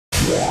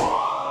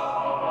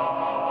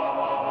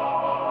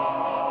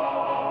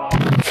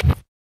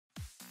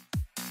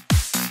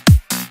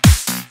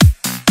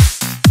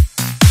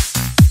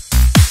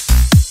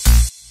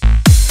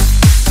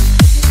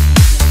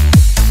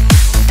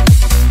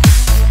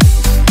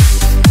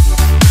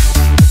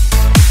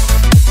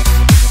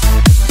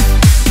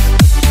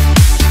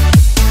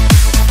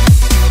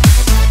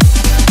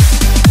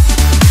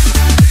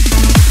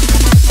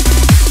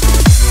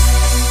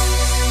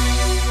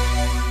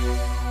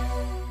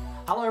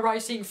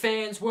Racing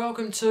fans,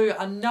 welcome to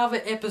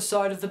another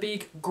episode of the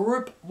big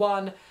Group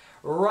One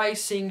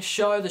racing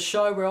show, the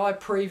show where I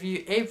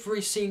preview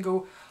every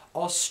single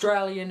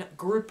Australian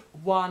Group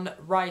One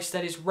race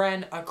that is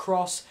ran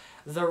across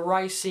the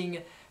racing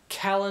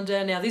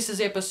calendar. Now this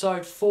is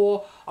episode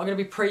 4. I'm going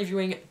to be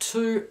previewing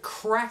 2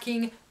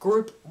 cracking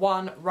Group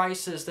One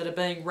races that are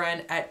being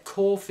ran at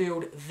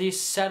Caulfield this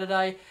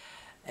Saturday,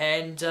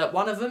 and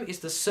one of them is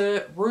the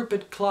Sir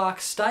Rupert Clarke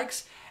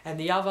Stakes, and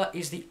the other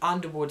is the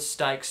Underwood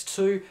Stakes.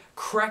 2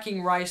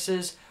 cracking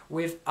races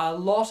with a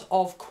lot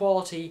of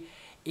quality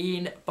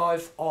in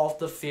both of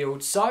the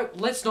fields. So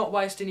let's not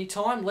waste any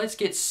time. Let's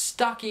get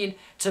stuck in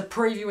to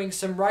previewing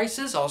some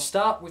races. I'll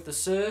start with the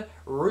Sir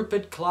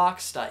Rupert Clarke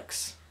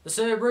Stakes. The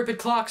Sir Rupert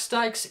Clarke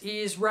Stakes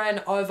is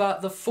ran over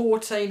the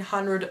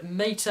 1400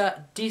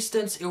 metre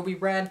distance. It will be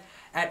ran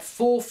at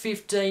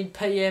 4:15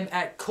 PM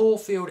at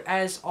Caulfield,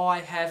 as I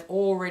have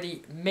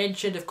already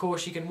mentioned. Of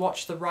course, you can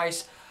watch the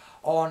race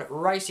on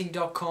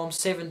racing.com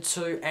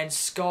 7.2 and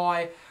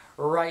Sky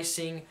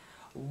Racing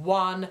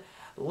 1.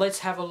 Let's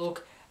have a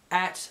look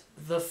at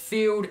the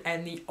field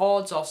and the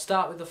odds. I'll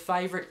start with the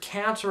favourite,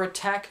 Counter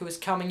Attack, who is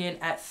coming in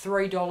at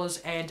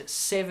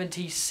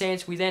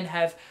 $3.70. We then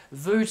have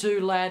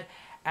Voodoo Lad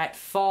at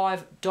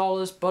 $5.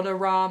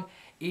 Bonaram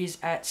is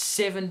at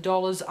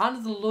 $7.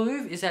 Under the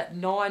Louvre is at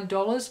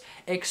 $9.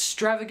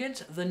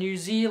 Extravagant, the New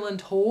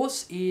Zealand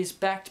horse, is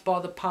backed by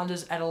the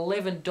punters at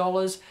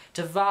 $11.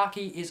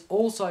 Tavaki is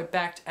also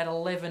backed at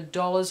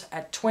 $11.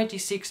 At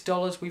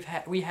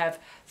 $26 we have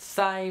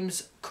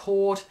Thames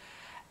Court.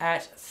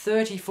 At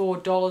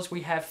 $34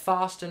 we have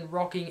Fast and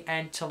Rocking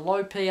and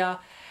Tilapia.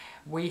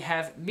 We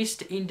have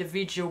Mr.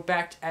 Individual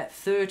backed at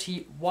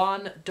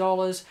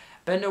 $31.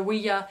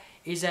 Benawia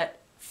is at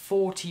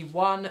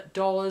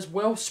 $41.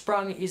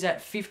 Wellsprung is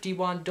at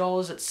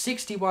 $51. At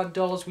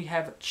 $61 we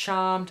have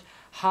Charmed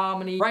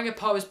Harmony.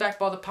 Rangapo is backed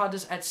by the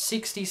punters at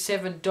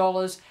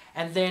 $67.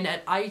 And then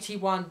at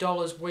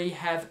 $81 we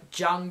have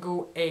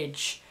Jungle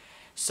Edge.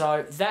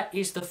 So that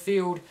is the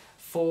field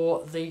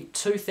for the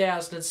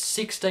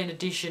 2016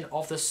 edition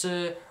of the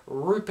Sir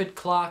Rupert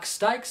Clarke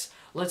Stakes.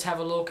 Let's have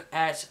a look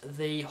at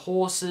the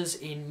horses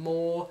in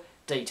more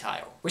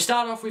detail. We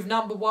start off with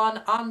number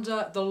 1,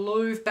 Under the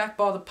Louvre, backed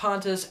by the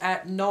punters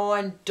at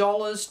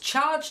 $9.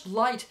 Charged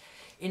late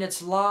in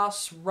its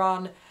last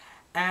run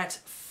at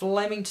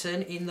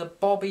Flemington in the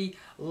Bobby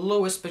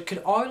Lewis, but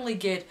could only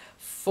get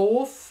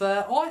 4th.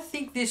 I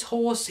think this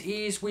horse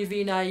is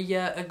within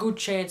a good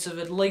chance of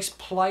at least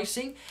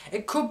placing.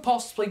 It could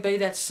possibly be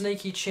that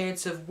sneaky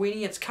chance of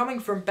winning. It's coming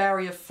from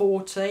barrier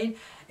 14.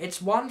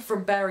 It's won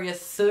from barrier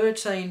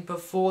 13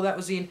 before. That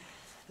was in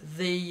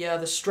the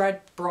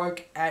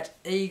Stradbroke at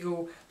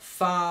Eagle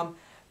Farm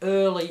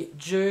early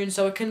June,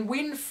 so it can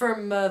win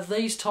from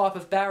these type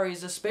of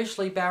barriers,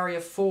 especially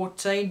barrier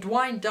 14.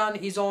 Dwayne Dunn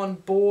is on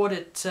board.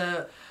 It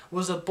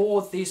was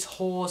aboard this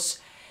horse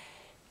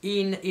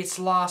in its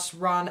last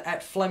run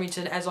at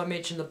Flemington. As I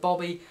mentioned, the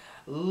Bobby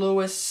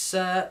Lewis,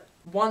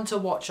 one to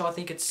watch. I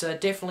think it's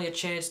definitely a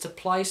chance to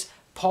place,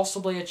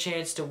 possibly a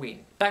chance to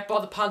win. Backed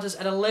by the punters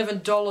at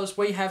 $11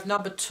 we have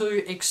number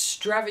 2,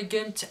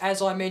 Extravagant.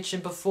 As I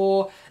mentioned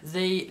before,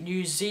 the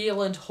New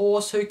Zealand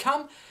horse who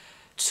come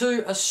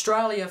to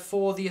Australia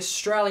for the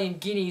Australian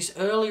Guineas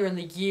earlier in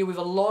the year with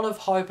a lot of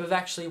hope of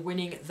actually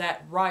winning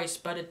that race,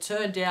 but it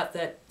turned out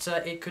that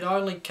it could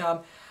only come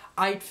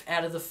 8th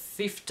out of the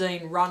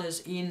 15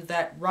 runners in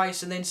that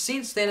race, and then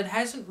since then it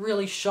hasn't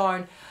really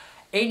shown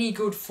any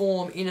good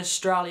form in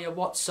Australia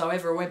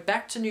whatsoever. It went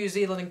back to New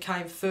Zealand and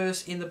came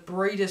first in the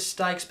Breeders'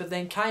 Stakes, but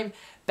then came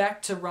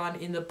back to run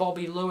in the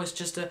Bobby Lewis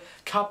just a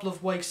couple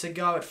of weeks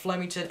ago at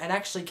Flemington and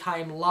actually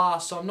came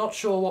last, so I'm not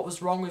sure what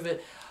was wrong with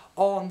it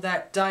on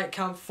that day. It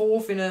came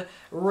 4th in a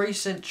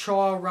recent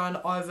trial run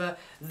over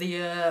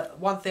the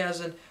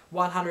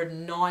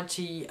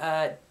 1,190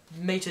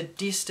 metre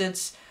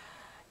distance.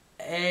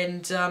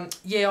 And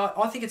yeah,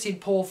 I think it's in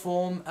poor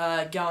form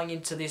going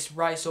into this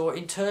race, or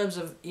in terms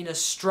of in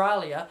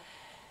Australia,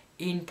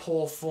 in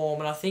poor form.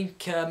 And I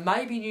think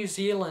maybe New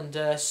Zealand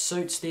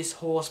suits this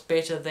horse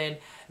better than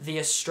the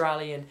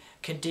Australian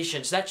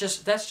conditions.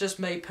 That's just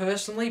me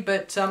personally,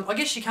 but I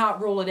guess you can't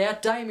rule it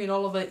out. Damien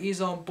Oliver is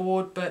on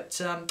board,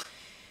 but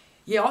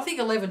yeah, I think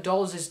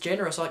 $11 is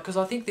generous, because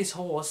I think this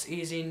horse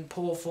is in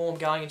poor form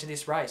going into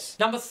this race.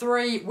 Number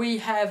 3, we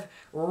have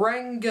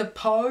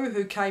Rangapo,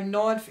 who came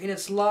 9th in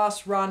its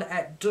last run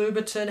at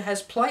Dooberton,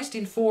 has placed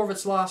in 4 of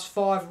its last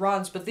 5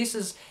 runs, but this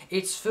is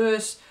its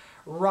first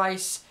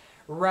race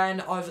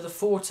ran over the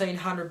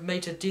 1400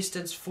 metre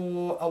distance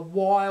for a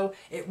while.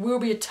 It will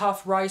be a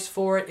tough race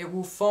for it. It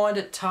will find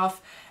it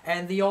tough,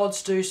 and the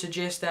odds do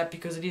suggest that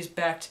because it is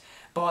backed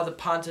by the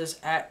punters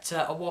at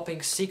a whopping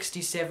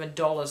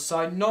 $67.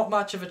 So not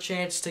much of a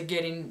chance to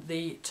get in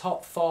the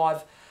top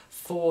 5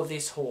 for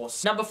this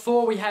horse. Number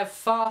 4, we have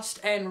Fast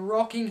and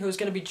Rocking, who is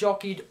going to be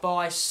jockeyed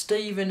by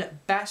Stephen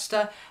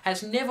Baster.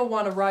 Has never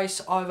won a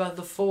race over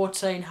the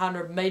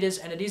 1400 metres,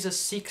 and it is a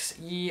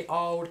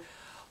 6-year-old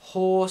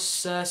horse.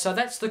 So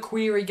that's the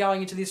query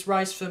going into this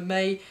race for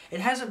me. It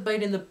hasn't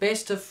been in the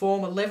best of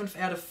form. 11th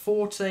out of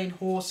 14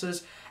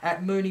 horses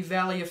at Moonee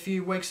Valley a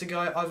few weeks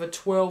ago over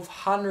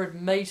 1200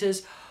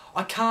 metres.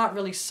 I can't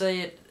really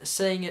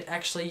seeing it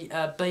actually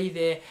be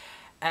there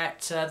at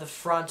the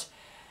front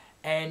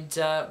and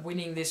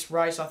winning this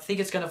race. I think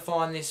it's going to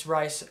find this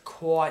race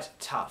quite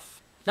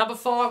tough. Number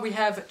 5, we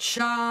have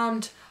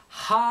Charmed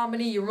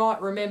Harmony. You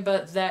might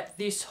remember that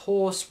this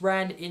horse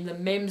ran in the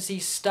Memsie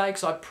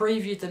Stakes. I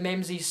previewed the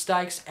Memsie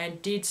Stakes and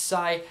did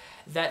say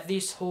that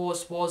this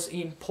horse was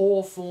in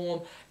poor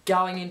form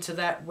going into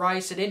that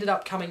race. It ended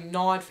up coming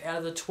 9th out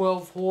of the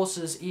 12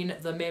 horses in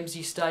the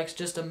Memsie Stakes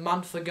just a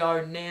month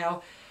ago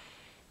now.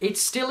 It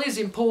still is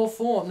in poor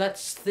form.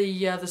 That's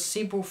the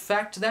simple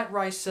fact. That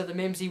race, the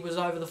Memsie, was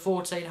over the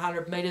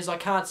 1400 metres. I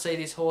can't see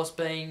this horse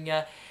being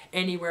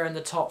anywhere in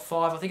the top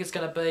 5. I think it's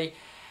going to be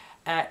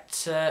at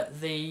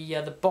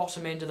the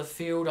bottom end of the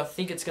field. I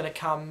think it's going to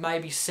come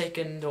maybe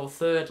 2nd or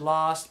 3rd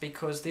last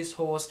because this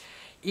horse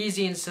is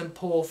in some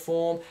poor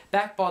form.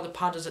 Backed by the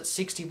punters at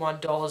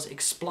 $61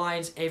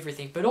 explains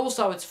everything. But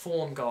also its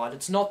form guide.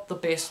 It's not the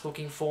best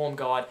looking form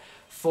guide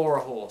for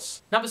a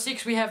horse. Number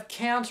 6, we have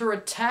Counter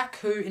Attack,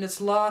 who in its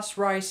last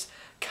race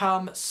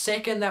come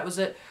 2nd. That was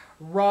at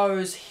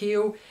Rose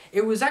Hill.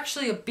 It was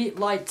actually a bit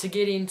late to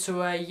get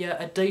into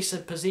a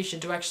decent position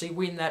to actually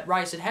win that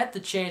race. It had the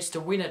chance to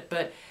win it,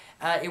 but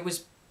it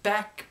was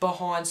back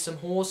behind some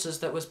horses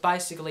that was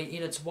basically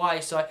in its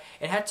way, so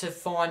it had to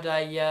find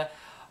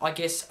I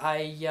guess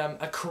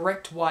a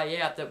correct way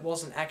out that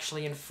wasn't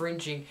actually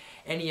infringing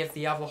any of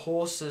the other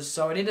horses.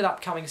 So it ended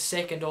up coming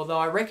 2nd, although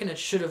I reckon it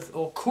should have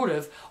or could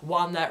have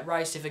won that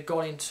race if it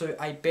got into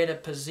a better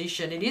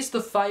position. It is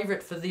the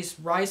favourite for this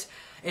race.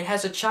 It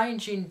has a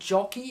change in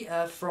jockey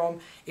from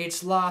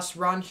its last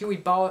run. Huey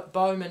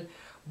Bowman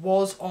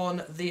was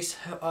on this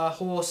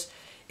horse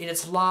in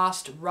its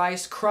last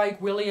race. Craig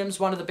Williams,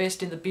 one of the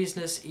best in the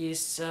business,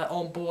 is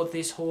on board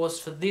this horse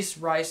for this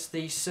race,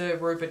 the Sir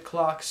Rupert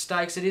Clarke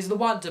Stakes. It is the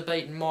one to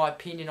beat in my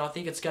opinion. I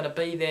think it's going to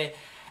be there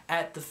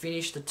at the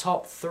finish, the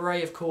top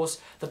 3. Of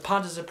course, the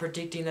punters are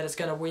predicting that it's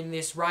going to win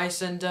this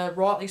race, and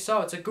rightly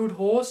so. It's a good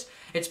horse.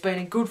 It's been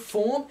in good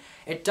form.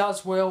 It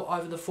does well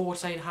over the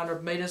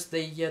 1400 metres.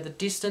 The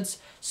distance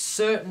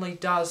certainly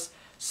does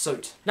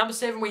suit. Number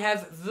 7, we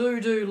have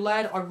Voodoo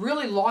Lad. I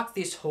really like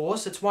this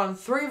horse. It's won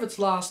 3 of its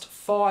last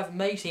 5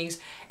 meetings.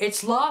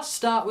 Its last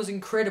start was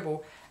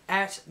incredible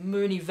at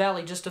Moonee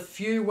Valley just a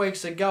few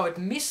weeks ago. It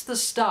missed the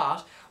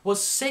start, was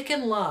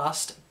 2nd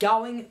last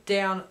going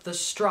down the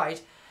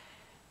straight,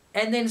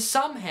 and then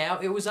somehow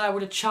it was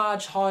able to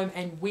charge home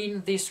and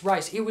win this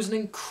race. It was an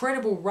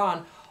incredible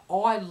run.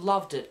 I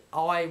loved it.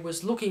 I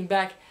was looking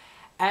back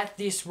at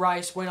this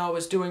race when I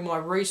was doing my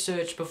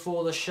research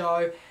before the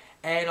show,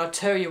 and I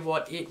tell you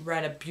what, it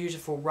ran a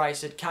beautiful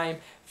race. It came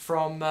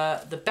from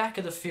the back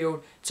of the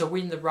field to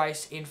win the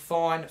race in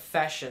fine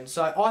fashion.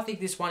 So I think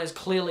this one is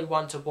clearly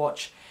one to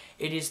watch.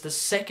 It is the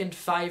 2nd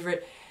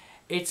favourite.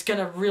 It's going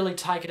to really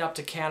take it up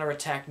to Counter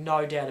Attack,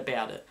 no doubt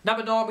about it.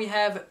 Number 9, we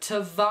have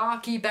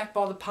Tavaki, backed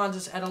by the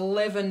punters at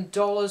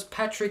 $11.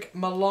 Patrick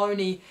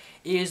Maloney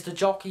is the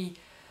jockey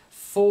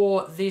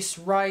for this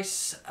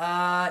race.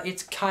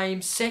 It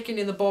came 2nd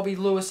in the Bobby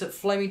Lewis at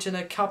Flemington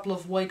a couple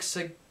of weeks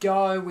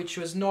ago, which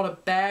was not a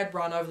bad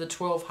run over the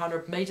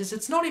 1200 metres.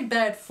 It's not in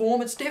bad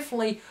form. It's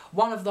definitely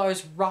one of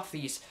those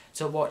roughies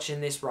to watch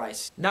in this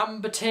race.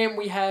 Number 10,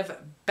 we have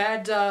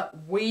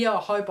Badawiya. I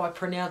hope I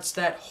pronounced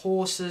that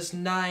horse's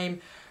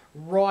name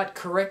right.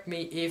 Correct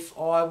me if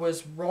I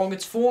was wrong.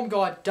 Its form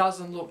guide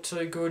doesn't look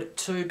too good,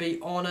 to be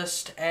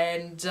honest.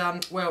 And,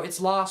 well, its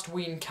last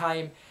win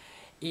came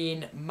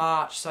in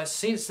March, so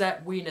since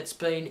that win it's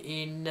been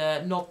in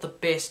not the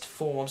best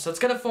form, so it's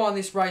going to find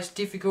this race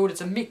difficult.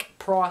 It's a Mick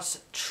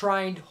Price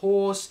trained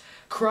horse.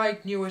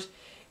 Craig Newitt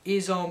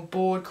is on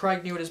board.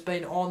 Craig Newitt has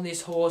been on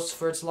this horse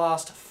for its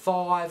last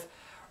 5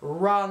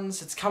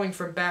 runs. It's coming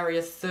from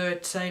barrier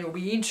 13. It'll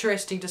be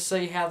interesting to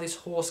see how this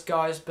horse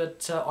goes,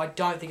 but I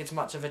don't think it's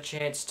much of a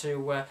chance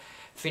to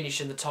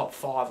finish in the top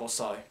 5 or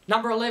so.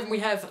 Number 11, we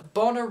have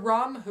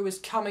Bonarum, who is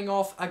coming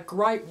off a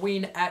great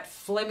win at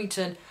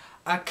Flemington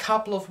a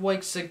couple of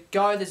weeks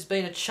ago. There's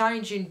been a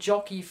change in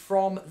jockey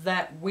from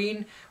that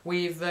win,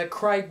 with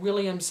Craig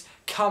Williams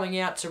coming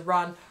out to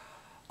run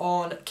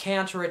on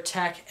Counter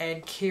Attack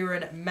and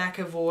Kieran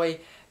McAvoy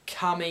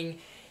coming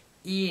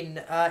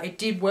in. It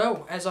did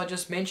well, as I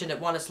just mentioned.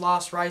 It won its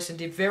last race and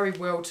did very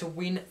well to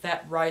win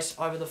that race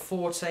over the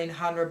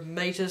 1400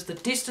 metres. The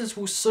distance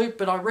will suit,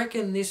 but I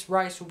reckon this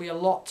race will be a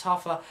lot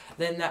tougher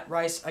than that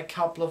race a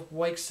couple of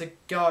weeks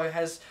ago. It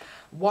has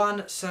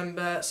won some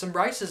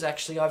races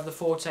actually over the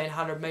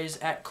 1400 metres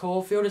at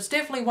Caulfield. It's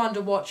definitely one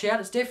to watch out.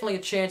 It's definitely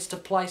a chance to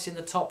place in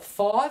the top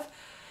 5.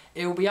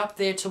 It will be up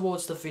there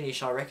towards the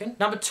finish, I reckon.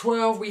 Number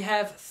 12, we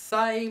have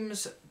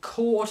Thames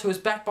Court, who is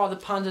backed by the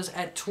punters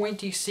at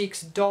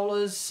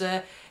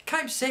 $26.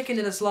 Came second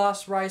in its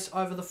last race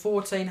over the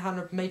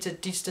 1400 metre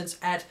distance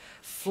at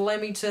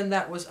Flemington.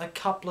 That was a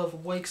couple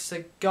of weeks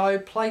ago.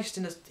 Placed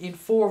in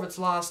 4 of its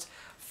last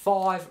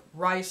 5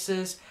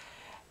 races.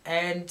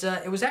 And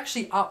it was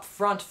actually up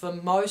front for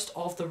most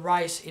of the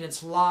race in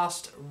its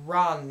last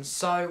run.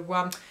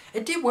 So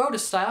it did well to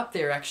stay up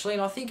there actually,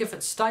 and I think if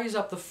it stays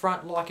up the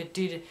front like it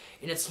did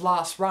in its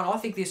last run, I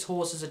think this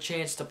horse has a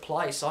chance to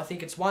place. I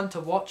think it's one to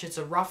watch. It's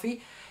a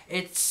roughie.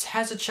 It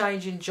has a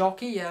change in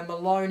jockey,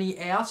 Maloney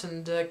out,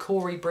 and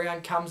Corey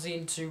Brown comes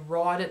in to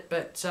ride it,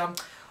 but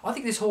I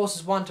think this horse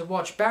is one to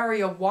watch.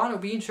 Barrier 1, it'll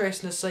be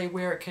interesting to see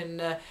where it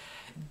can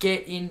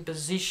get in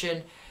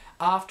position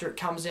after it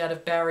comes out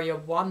of barrier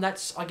 1.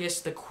 That's, I guess,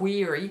 the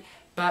query,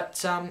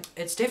 but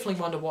it's definitely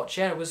one to watch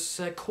out. It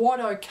was quite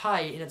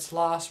okay in its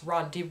last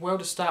run, did well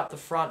to stay up the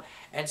front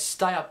and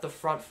stay up the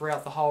front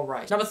throughout the whole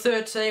race. Number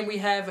 13, we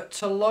have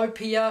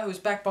Tilopia, who's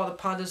backed by the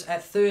punters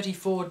at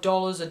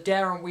 $34, a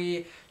Darren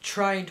Weir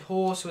trained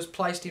horse who was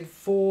placed in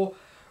 4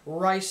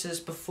 races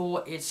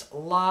before its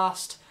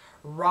last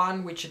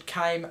run, which it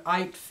came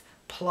 8th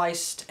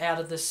placed out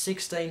of the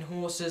 16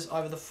 horses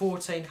over the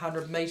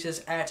 1400 metres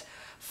at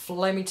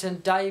Flemington.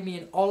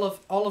 Damien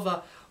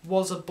Oliver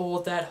was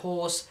aboard that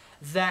horse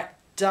that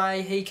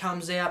day. He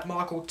comes out.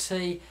 Michael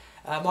D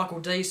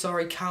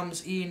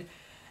comes in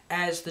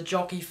as the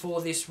jockey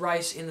for this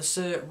race in the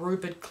Sir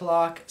Rupert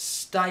Clarke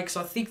Stakes.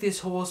 I think this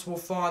horse will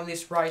find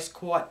this race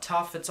quite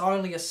tough. It's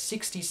only a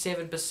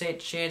 67%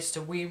 chance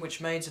to win, which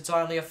means it's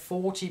only a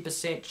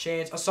 40%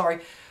 chance.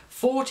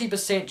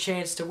 40%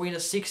 chance to win, a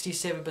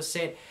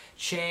 67%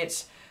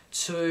 chance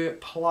to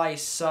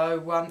place.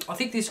 So I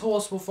think this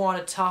horse will find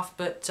it tough,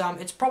 but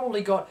it's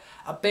probably got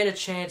a better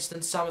chance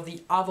than some of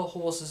the other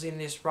horses in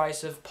this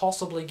race of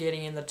possibly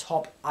getting in the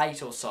top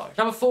 8 or so.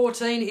 Number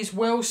 14 is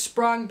Well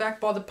Sprung,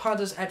 backed by the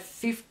punters at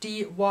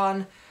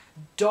 $51.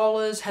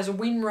 Has a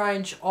win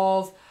range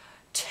of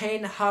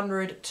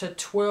 1000 to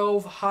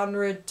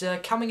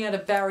 1200. Coming out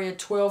of barrier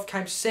 12,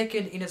 came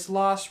second in its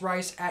last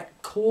race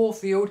at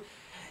Caulfield.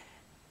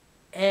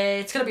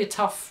 It's going to be a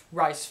tough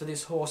race for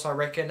this horse, I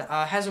reckon.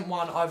 Hasn't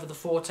won over the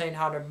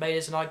 1400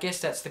 metres, and I guess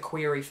that's the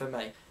query for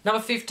me. Number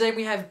 15,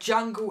 we have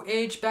Jungle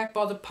Edge, backed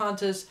by the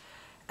punters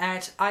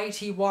at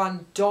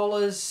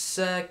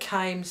 $81.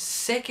 Came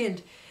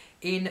second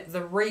in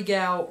the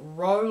Regal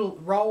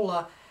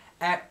Roller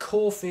at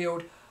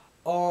Caulfield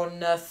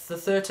on the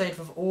 13th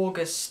of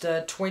August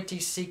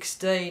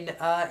 2016.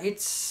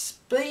 It's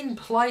been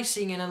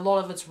placing in a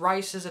lot of its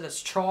races and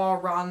its trial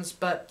runs,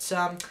 but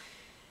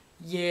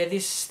yeah,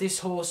 this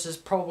horse is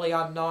probably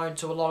unknown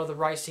to a lot of the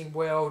racing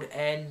world,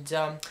 and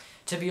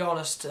to be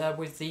honest,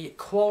 with the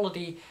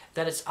quality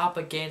that it's up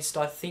against,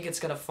 I think it's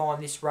going to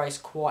find this race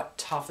quite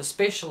tough,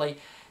 especially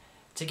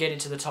to get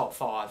into the top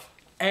 5.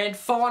 And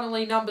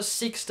finally, number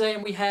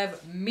 16, we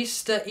have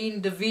Mr.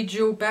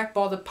 Individual, backed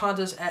by the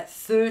punters at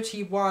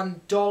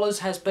 $31.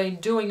 Has been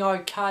doing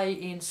okay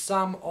in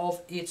some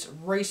of its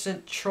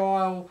recent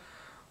trial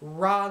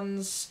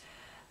runs,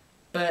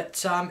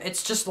 but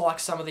it's just like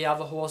some of the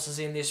other horses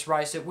in this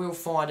race. It will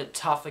find it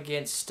tough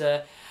against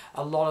a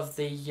lot of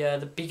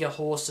the bigger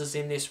horses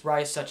in this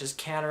race, such as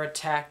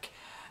Counterattack,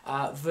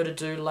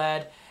 Voodoo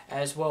Lad,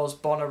 as well as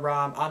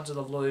Bonaram, Under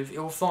the Louvre. It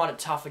will find it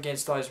tough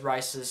against those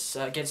races,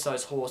 against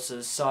those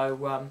horses.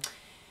 So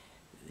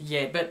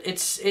yeah, but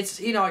it's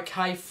in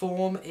okay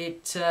form.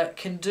 It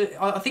can do.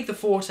 I think the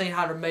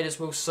 1400 metres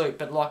will suit,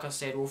 but like I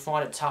said, we'll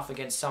find it tough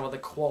against some of the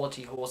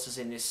quality horses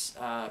in this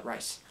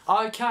race.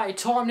 Okay,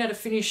 time now to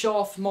finish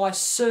off my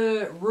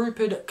Sir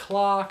Rupert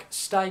Clarke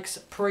Stakes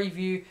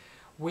preview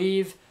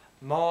with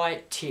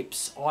my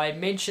tips. I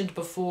mentioned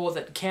before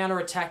that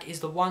Counterattack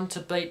is the one to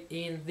beat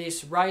in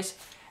this race,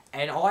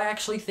 and I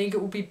actually think it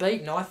will be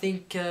beaten. I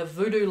think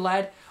Voodoo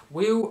Lad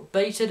will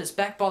beat it. It's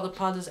backed by the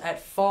punters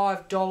at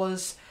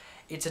 $5.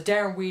 It's a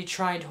Darren Weir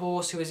trained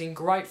horse who is in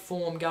great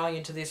form going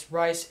into this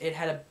race. It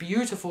had a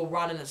beautiful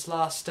run in its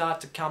last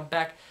start to come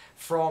back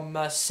from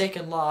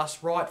second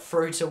last right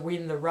through to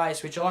win the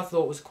race, which I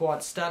thought was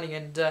quite stunning.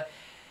 And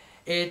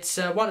it's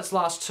won its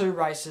last 2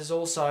 races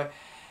also,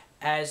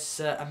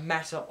 as a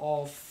matter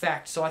of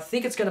fact. So I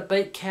think it's going to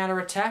beat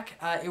Counterattack.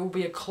 It will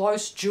be a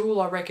close duel,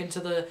 I reckon, to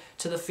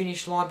the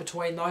finish line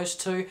between those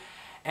two.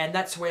 And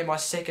that's where my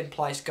second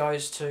place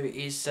goes to,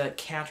 is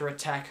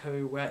Counterattack,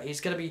 who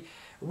is going to be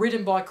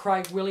ridden by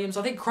Craig Williams.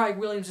 I think Craig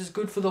Williams is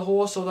good for the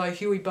horse, although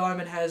Huey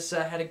Bowman has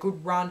had a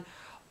good run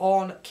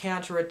on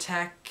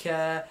Counterattack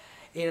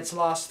in its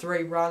last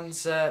 3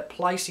 runs,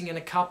 placing in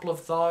a couple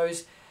of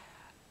those.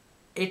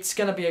 It's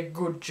going to be a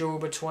good duel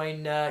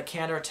between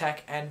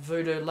Counterattack and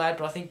Voodoo Lad,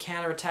 but I think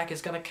Counterattack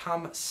is going to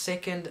come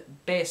second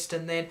best.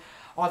 And then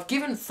I've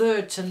given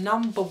third to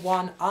number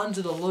 1,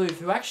 Under the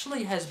Louvre, who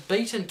actually has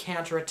beaten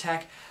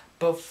Counterattack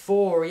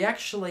before. He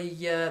actually,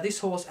 this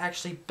horse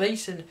actually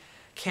beaten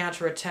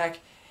counter-attack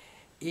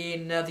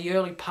in the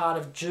early part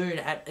of June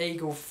at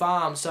Eagle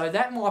Farm. So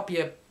that might be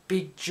a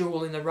big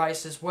jewel in the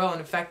race as well. And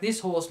in fact, this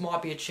horse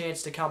might be a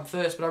chance to come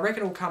first, but I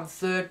reckon it'll come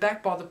third,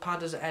 backed by the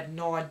punters at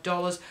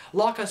 $9.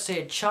 Like I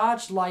said,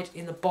 charged late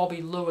in the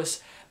Bobby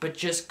Lewis, but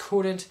just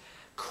couldn't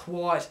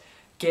quite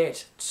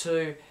get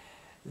to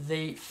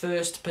the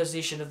first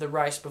position of the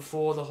race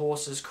before the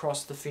horses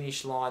crossed the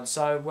finish line.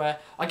 So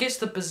I guess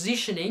the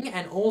positioning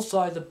and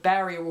also the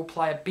barrier will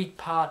play a big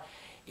part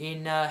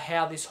in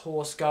how this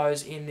horse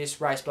goes in this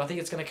race, but I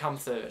think it's going to come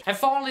third. And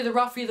finally, the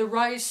roughie of the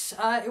race,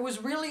 it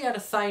was really out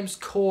of Thames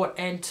Court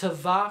and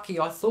Tavaki.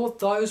 I thought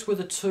those were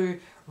the two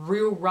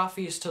real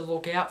roughies to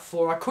look out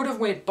for. I could have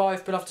went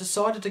both, but I've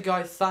decided to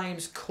go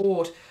Thames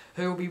Court,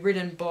 who will be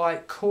ridden by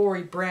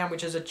Corey Brown,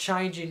 which is a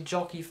change in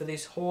jockey for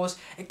this horse.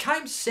 It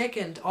came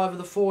second over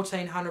the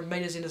 1400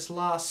 metres in its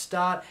last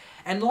start,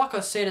 and like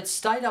I said, it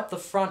stayed up the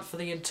front for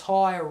the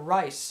entire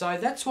race. So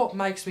that's what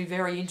makes me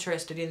very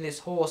interested in this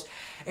horse.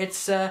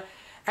 It's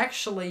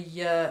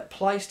actually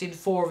placed in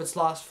 4 of its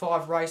last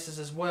 5 races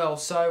as well.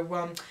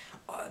 So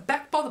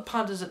backed by the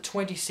punters at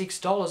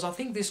 $26, I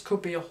think this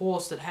could be a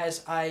horse that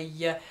has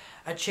a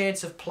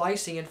chance of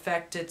placing. In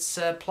fact, it's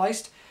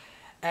placed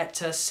at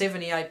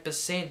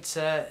 78%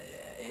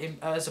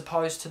 as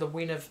opposed to the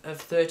win of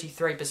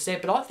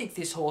 33%. But I think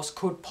this horse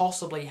could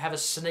possibly have a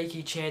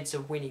sneaky chance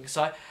of winning.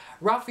 So,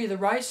 roughie of the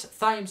race,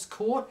 Thames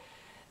Court.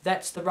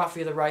 That's the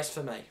roughie of the race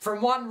for me.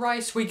 From one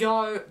race we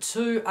go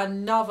to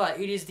another.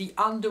 It is the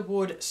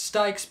Underwood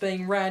Stakes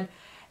being ran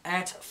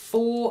at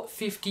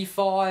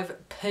 4:55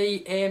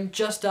 p.m.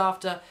 just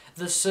after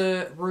the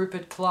Sir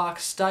Rupert Clarke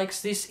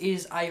Stakes. This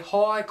is a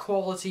high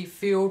quality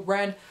field,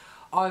 ran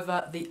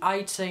over the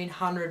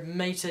 1800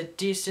 metre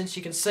distance.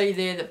 You can see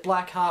there that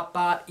Blackheart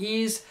Bart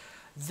is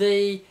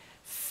the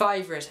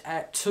favourite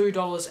at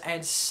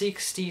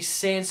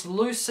 $2.60.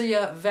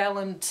 Lucia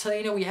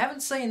Valentina, we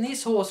haven't seen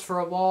this horse for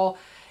a while,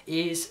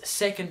 is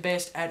second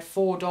best at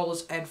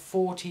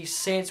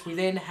 $4.40. We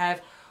then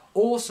have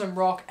Awesome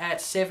Rock at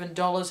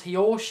 $7. He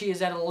or She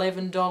is at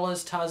 $11.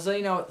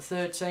 Tarzino at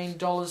 $13.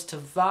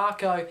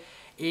 Tavaco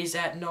is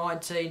at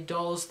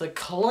 $19. The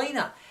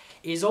Cleaner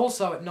is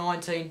also at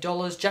 $19.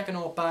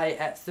 Jackanaw Bay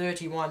at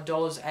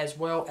 $31, as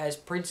well as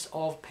Prince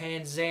of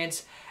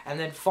Penzance. And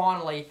then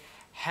finally,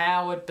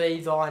 Howard Be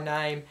Thy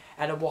Name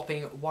at a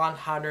whopping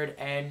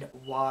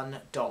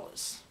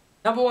 $101.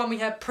 Number 1, we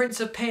have Prince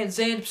of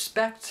Penzance,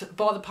 backed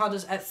by the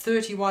punters at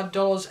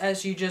 $31,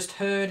 as you just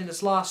heard, in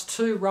its last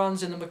 2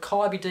 runs in the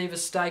Mackay Diva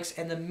Stakes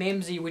and the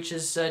Memsey, which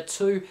is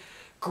 2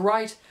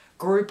 great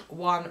Group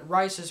 1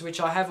 races, which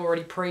I have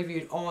already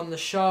previewed on the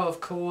show, of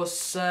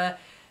course.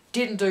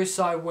 Didn't do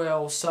so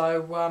well.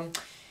 So,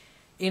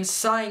 in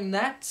saying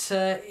that,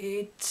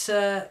 I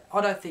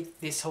don't think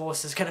this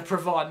horse is going to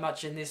provide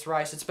much in this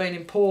race. It's been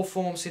in poor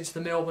form since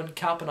the Melbourne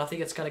Cup, and I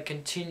think it's going to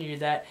continue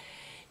that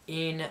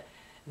in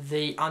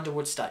the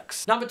Underwood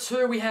Stakes. Number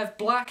 2, we have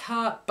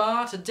Blackheart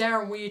Bart, a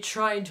Darren Weir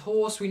trained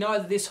horse. We know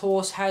that this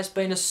horse has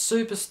been a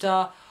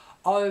superstar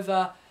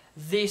over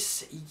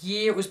this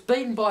year. It was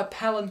beaten by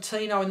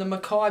Palantino in the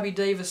Mackay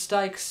Diva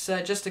Stakes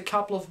just a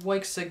couple of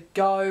weeks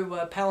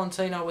ago.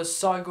 Palantino was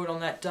so good on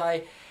that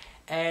day,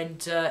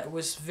 and it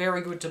was very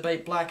good to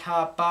beat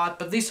Blackheart Bart.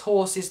 But this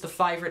horse is the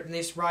favourite in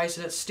this race,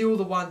 and it's still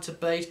the one to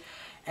beat.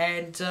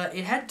 And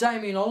it had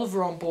Damien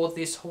Oliver on board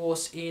this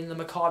horse in the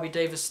Mackay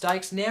Diva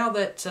Stakes. Now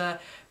that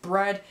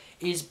Brad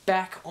is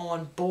back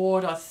on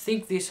board, I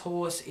think this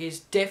horse is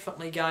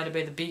definitely going to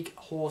be the big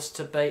horse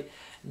to beat.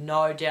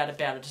 No doubt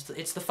about it.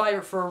 It's the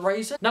favourite for a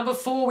reason. Number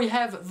 4, we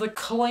have the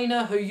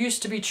Cleaner, who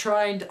used to be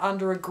trained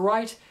under a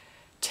great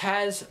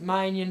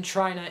Tasmanian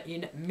trainer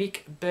in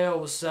Mick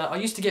Bells. I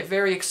used to get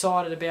very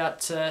excited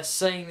about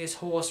seeing this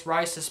horse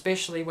race,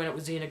 especially when it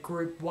was in a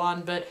Group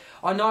 1, but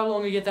I no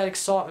longer get that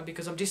excitement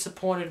because I'm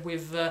disappointed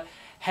with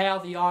how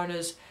the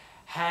owners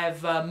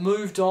have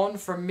moved on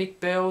from Mick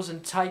Bells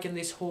and taken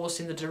this horse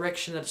in the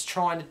direction that it's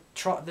trying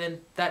to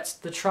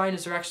the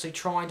trainers are actually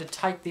trying to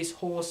take this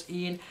horse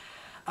in.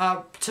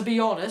 To be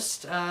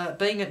honest,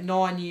 being at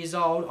 9 years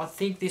old, I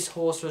think this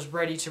horse was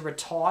ready to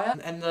retire,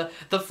 and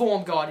the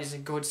form guide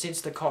isn't good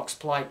since the Cox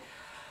Plate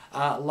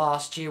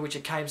last year, which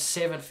it came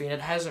 7th in.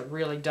 It hasn't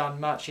really done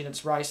much in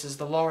its races.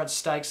 The Lawrence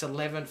Stakes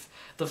 11th,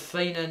 the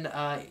Feenan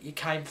it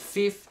came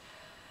 5th.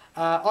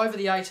 Over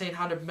the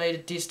 1800 metre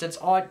distance,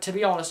 to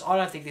be honest, I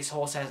don't think this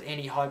horse has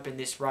any hope in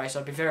this race.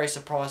 I'd be very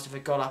surprised if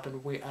it got up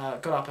and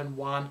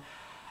won.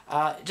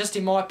 Just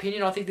in my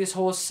opinion, I think this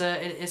horse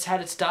it's had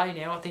its day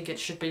now. I think it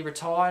should be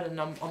retired, and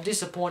I'm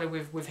disappointed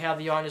with how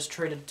the owners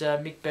treated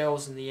Mick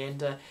Bells in the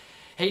end.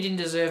 He didn't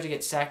deserve to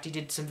get sacked. He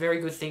did some very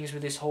good things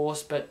with this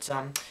horse, but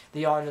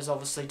the owners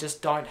obviously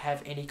just don't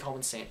have any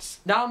common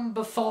sense.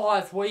 Number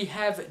 5, we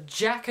have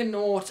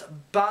Jackanaw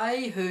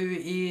Bay, who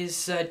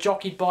is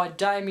jockeyed by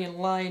Damien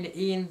Lane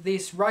in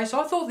this race.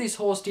 I thought this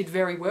horse did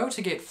very well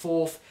to get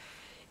 4th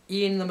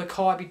in the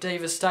Mackay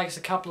Diva Stakes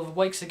a couple of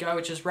weeks ago,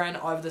 which was ran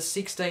over the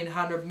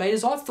 1600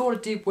 metres. I thought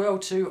it did well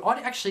too. I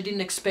actually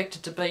didn't expect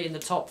it to be in the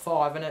top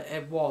 5, and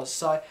it was.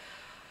 So,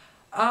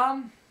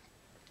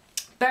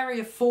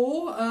 Barrier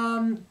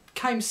 4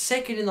 came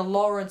second in the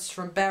Lawrence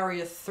from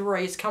Barrier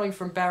 3. It's coming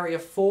from Barrier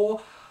 4.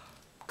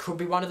 Could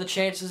be one of the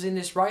chances in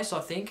this race,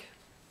 I think.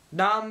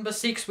 Number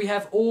 6, we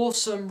have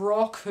Awesome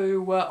Rock,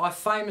 who I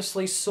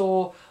famously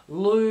saw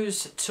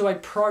lose to a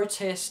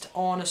protest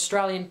on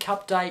Australian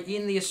Cup Day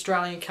in the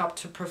Australian Cup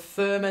to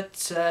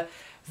Preferment.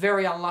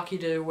 Very unlucky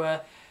to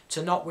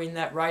not win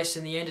that race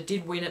in the end. It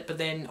did win it, but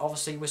then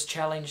obviously was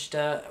challenged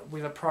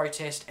with a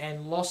protest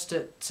and lost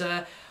it.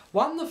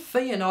 Won the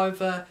Fian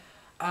over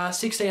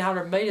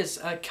 1600 metres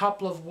a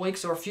couple of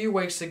weeks or a few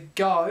weeks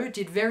ago.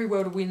 Did very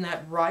well to win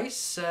that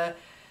race.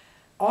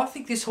 I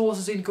think this horse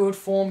is in good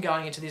form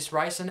going into this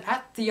race, and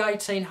at the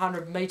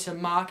 1800 metre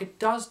mark it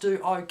does do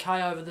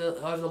okay over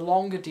the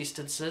longer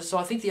distances, so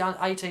I think the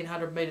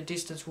 1800 metre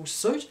distance will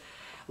suit.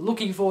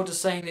 Looking forward to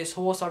seeing this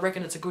horse. I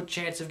reckon it's a good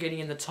chance of getting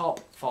in the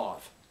top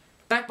 5.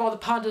 Backed by the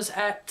punters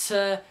at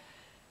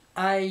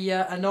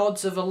an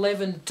odds of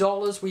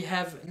 $11, we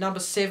have number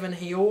 7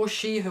 He or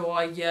She, who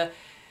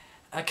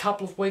a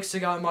couple of weeks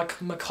ago in my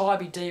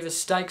Mackay Diva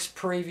Stakes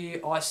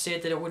preview, I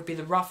said that it would be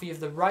the roughie of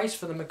the race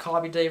for the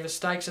Mackay Diva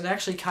Stakes, and it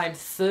actually came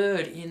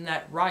 3rd in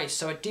that race,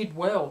 so it did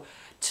well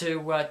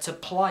to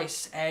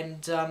place.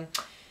 And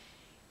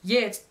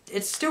yeah,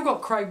 it's still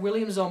got Craig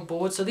Williams on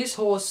board, so this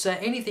horse,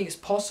 anything is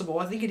possible.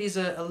 I think it is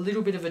a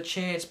little bit of a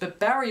chance, but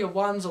Barrier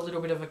 1's a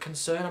little bit of a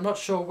concern. I'm not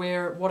sure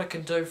what it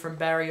can do from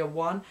Barrier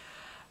 1.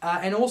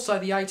 And also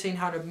the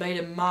 1800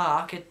 metre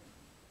mark, it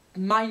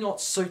may not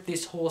suit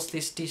this horse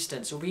this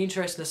distance. It'll be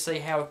interesting to see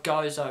how it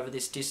goes over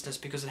this distance,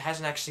 because it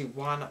hasn't actually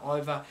won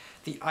over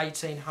the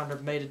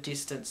 1800 metre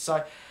distance.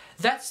 So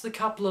that's a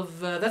couple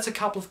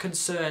of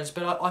concerns,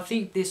 but I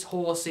think this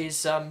horse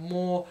is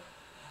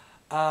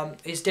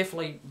is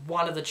definitely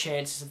one of the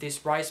chances of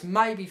this race.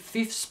 Maybe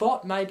 5th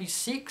spot, maybe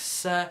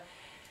 6th.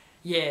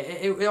 Yeah,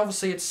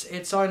 obviously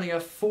it's only a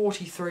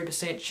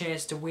 43%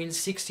 chance to win,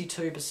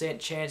 62%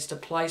 chance to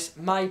place.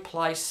 May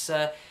place.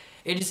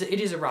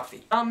 It is a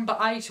roughie. Number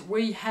 8,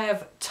 we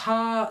have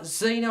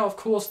Tarzino, of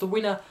course, the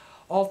winner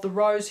of the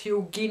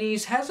Rosehill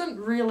Guineas. Hasn't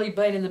really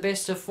been in the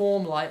best of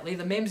form lately.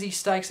 The Memsey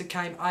Stakes, it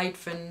came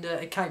 8th, and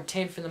it came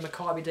 10th in the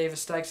Mackay Diva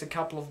Stakes a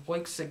couple of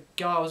weeks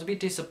ago. I was a bit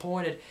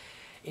disappointed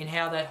in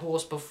how that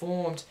horse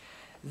performed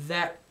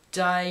that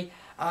day.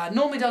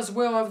 Normally does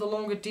well over the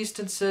longer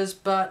distances,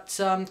 but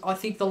I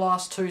think the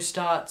last 2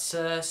 starts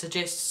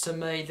suggests to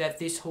me that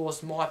this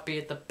horse might be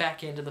at the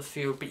back end of the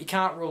field, but you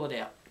can't rule it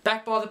out.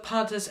 Backed by the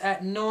punters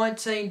at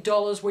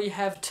 $19, we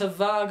have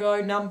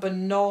Tavago, number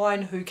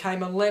 9, who came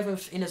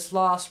 11th in its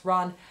last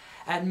run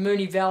at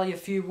Moonee Valley a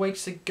few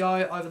weeks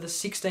ago over the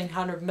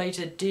 1600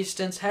 metre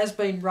distance. Has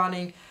been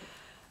running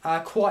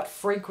quite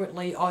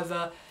frequently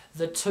over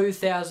the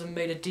 2000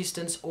 metre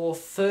distance or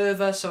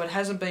further, so it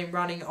hasn't been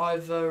running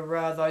over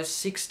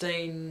those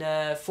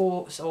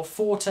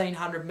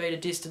 1400 metre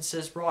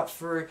distances right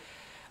through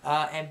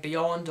and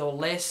beyond or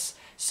less.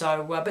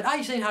 So, but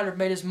 1800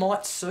 metres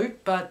might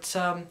suit, but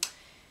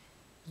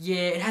yeah,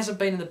 it hasn't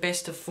been in the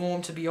best of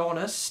form, to be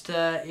honest.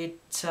 It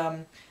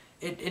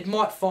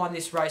might find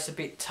this race a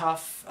bit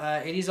tough.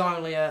 It is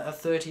only a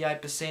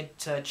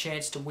 38%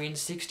 chance to win,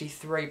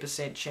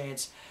 63%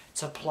 chance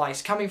to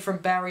place. Coming from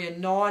Barrier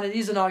 9, it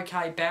is an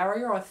okay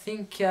barrier. I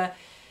think,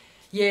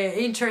 yeah,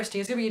 interesting.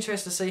 It's going to be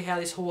interesting to see how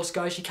this horse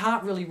goes. You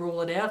can't really rule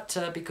it out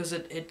because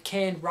it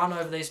can run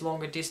over these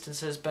longer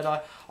distances, but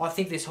I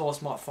think this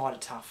horse might find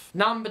it tough.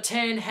 Number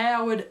 10,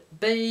 Howard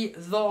Be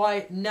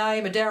Thy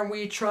Name, a Darren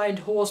Weir trained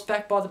horse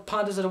backed by the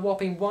punters at a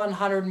whopping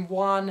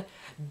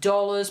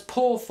 $101.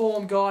 Poor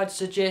form guide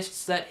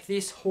suggests that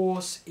this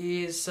horse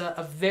is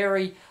a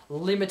very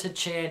limited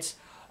chance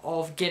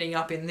of getting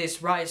up in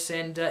this race,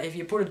 and if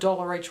you put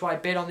 $1 each way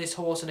bet on this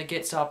horse and it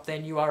gets up,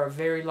 then you are a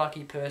very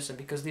lucky person,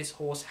 because this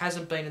horse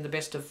hasn't been in the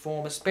best of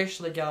form,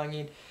 especially going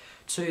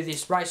into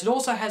this race. It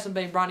also hasn't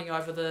been running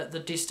over the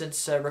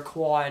distance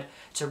required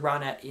to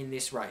run at in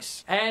this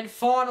race. And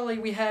finally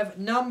we have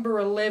number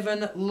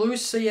 11,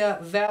 Lucia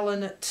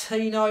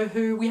Valentino,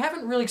 who we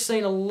haven't really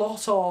seen a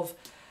lot of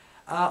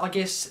I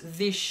guess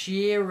this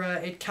year.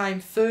 It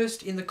came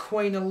 1st in the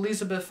Queen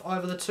Elizabeth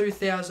over the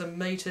 2000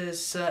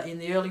 metres in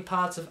the early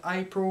parts of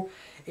April.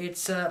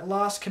 Its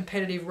last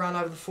competitive run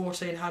over the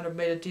 1400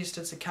 metre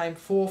distance, it came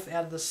 4th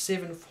out of the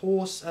 7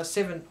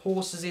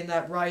 horses in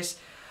that race.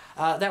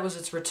 That was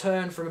its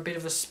return from a bit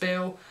of a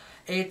spell.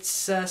 It's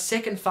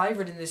second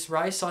favourite in this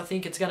race. I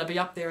think it's going to be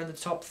up there in the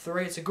top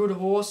 3. It's a good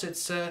horse.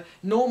 It's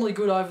normally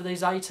good over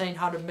these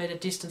 1800 metre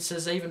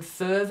distances even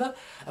further.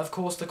 Of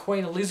course, the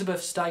Queen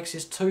Elizabeth Stakes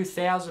is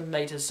 2000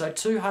 metres, so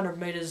 200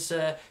 metres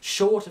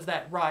short of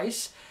that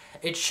race.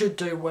 It should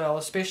do well,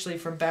 especially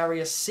from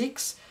Barrier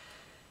 6.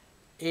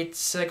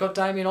 It's got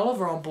Damien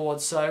Oliver on board,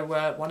 so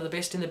one of the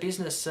best in the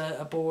business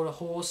aboard a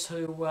horse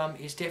who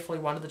is definitely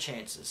one of the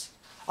chances.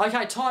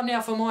 Okay, time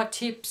now for my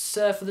tips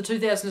for the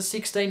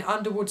 2016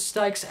 Underwood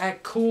Stakes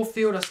at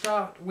Caulfield. I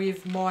start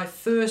with my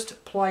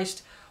first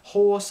placed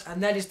horse,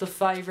 and that is the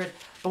favourite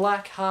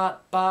Blackheart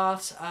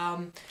Bart.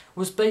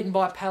 Was beaten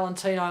by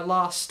Palantino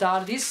last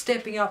start. It is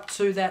stepping up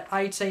to that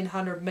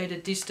 1800 metre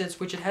distance,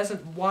 which it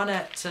hasn't won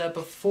at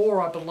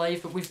before, I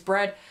believe, but with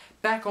Brad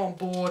back on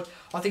board,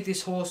 I think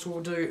this horse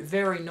will do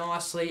very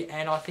nicely,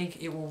 and I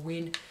think it will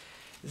win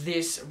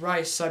this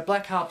race. So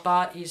Blackheart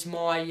Bart is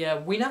my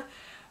winner.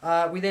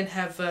 We then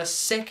have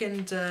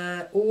second,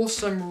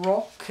 Awesome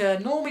Rock.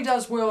 Normally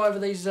does well over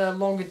these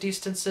longer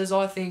distances.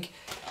 I think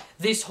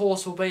this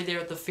horse will be there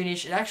at the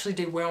finish. It actually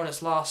did well in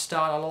its last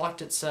start. I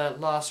liked its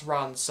last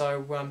run.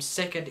 So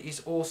second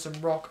is Awesome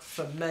Rock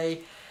for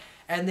me.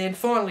 And then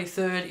finally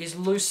third is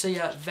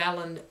Lucia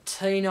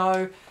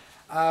Valentino.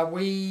 I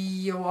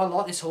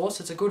like this horse.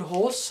 It's a good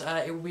horse.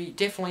 It will be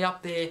definitely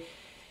up there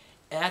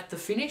at the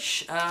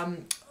finish.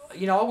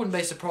 You know, I wouldn't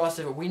be surprised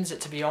if it wins it,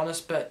 to be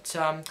honest, but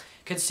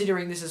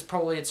considering this is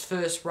probably its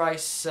first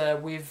race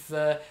with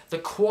the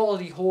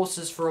quality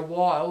horses for a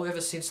while,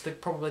 ever since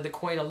probably the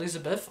Queen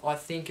Elizabeth, I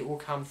think it will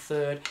come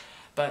third,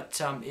 but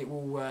it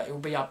will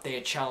be up there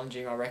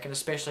challenging, I reckon,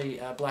 especially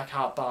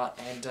Blackheart Bart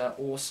and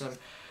Awesome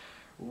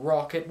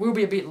Rock. It will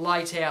be a bit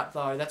late out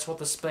though. That's what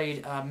the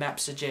speed map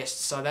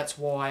suggests, so that's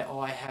why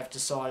I have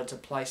decided to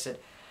place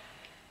it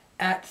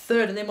at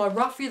third. And then my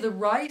roughie of the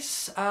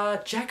race,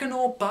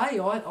 Jackanaw Bay.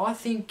 I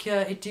think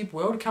it did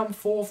well to come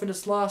fourth in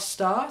its last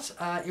start.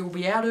 It will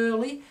be out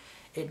early.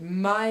 It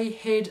may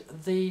head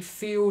the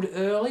field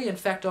early. In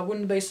fact, I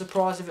wouldn't be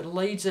surprised if it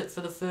leads it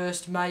for the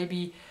first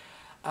maybe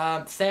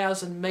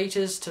 1,000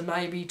 metres to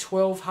maybe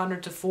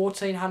 1,200 to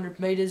 1,400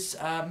 metres.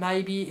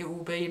 Maybe it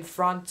will be in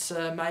front,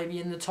 maybe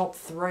in the top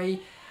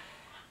three.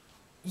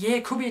 Yeah,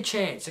 it could be a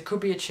chance. It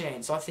could be a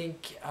chance. I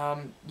think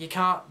you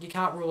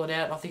can't rule it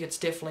out. I think it's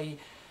definitely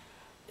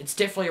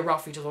a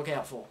roughie to look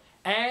out for.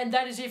 And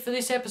that is it for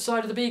this episode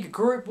of the big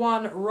Group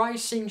 1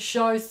 Racing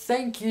Show.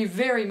 Thank you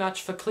very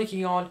much for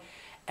clicking on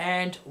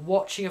and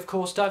watching. Of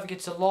course, don't forget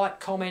to like,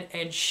 comment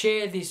and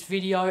share this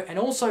video, and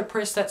also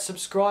press that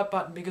subscribe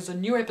button, because a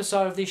new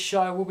episode of this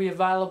show will be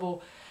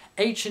available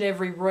each and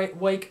every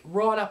week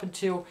right up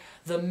until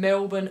the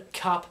Melbourne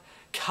Cup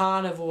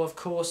Carnival. Of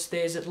course,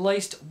 there's at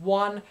least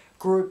one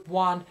Group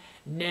 1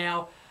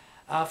 now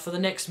for the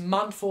next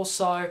month or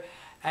so,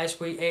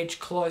 as we edge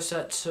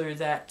closer to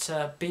that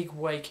big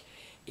week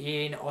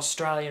in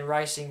Australian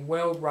racing,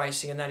 world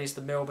racing, and that is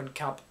the Melbourne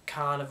Cup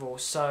Carnival.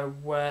 So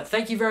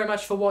thank you very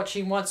much for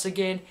watching once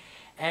again,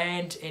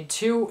 and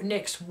until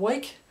next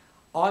week,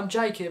 I'm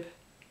Jacob.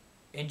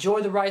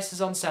 Enjoy the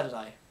races on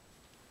Saturday.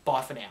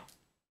 Bye for now.